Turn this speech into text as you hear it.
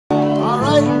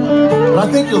I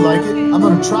think you'll like it. I'm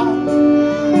gonna try.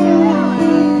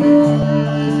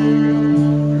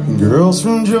 Girls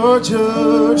from Georgia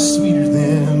are sweeter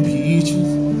than peaches.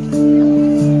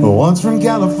 One's from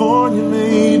California,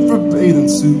 made for bathing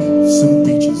suits and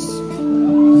beaches.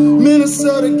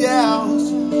 Minnesota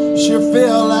gals sure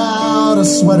fill out a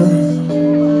sweater,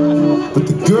 but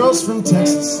the girls from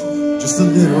Texas just a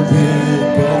little bit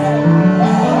better.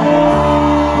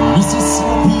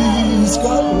 Mississippi's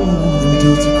got old and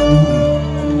Delta crew.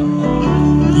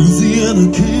 Louisiana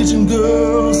Cajun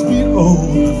girls beat all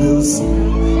the Phillies.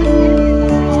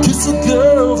 Kiss a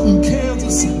girl from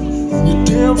Kansas, and you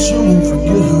damn sure won't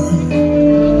forget her.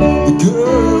 The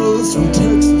girls from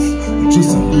Texas are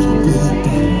just a little bit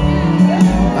better.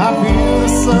 I feel the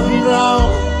sun down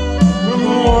from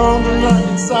the world and like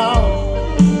it's out.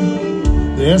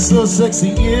 They're so sexy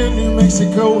in New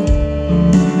Mexico.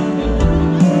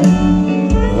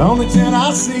 The only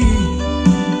Tennessee,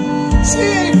 she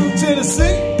ain't from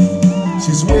Tennessee.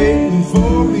 She's waiting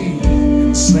for me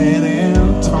in San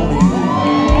Antonio.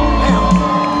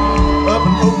 Up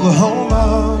in Oklahoma,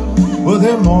 well,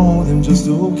 they're more than just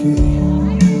okay.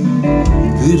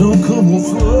 They don't come no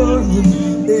further,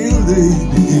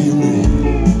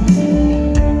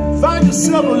 Find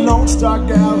yourself a Lone Star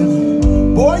gal,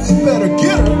 boy, you better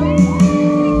get her.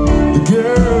 The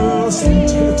girls from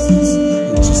Texas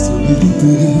are just a little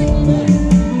bit better.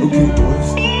 Okay, boys,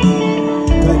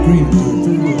 that green is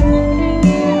doing very well.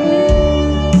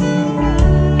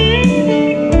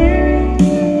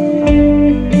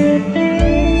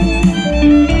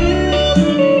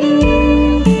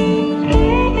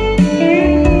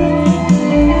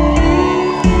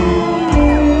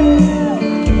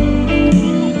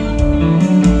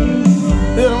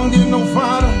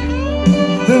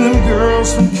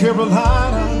 From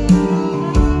Carolina,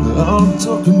 I'm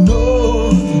talking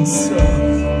north and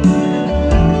south.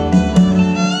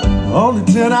 Only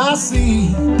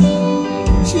Tennessee,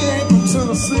 she ain't from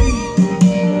Tennessee.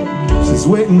 She's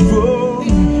waiting for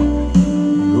me,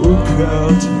 North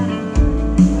Carolina.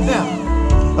 Now,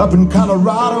 up in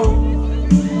Colorado,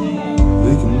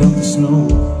 they can melt the snow.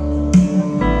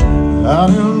 Out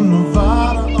in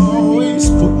Nevada, always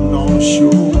putting on a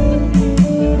show.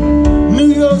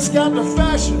 New York's got the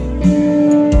fashion,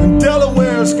 and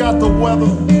Delaware's got the weather.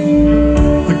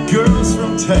 The girls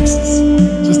from Texas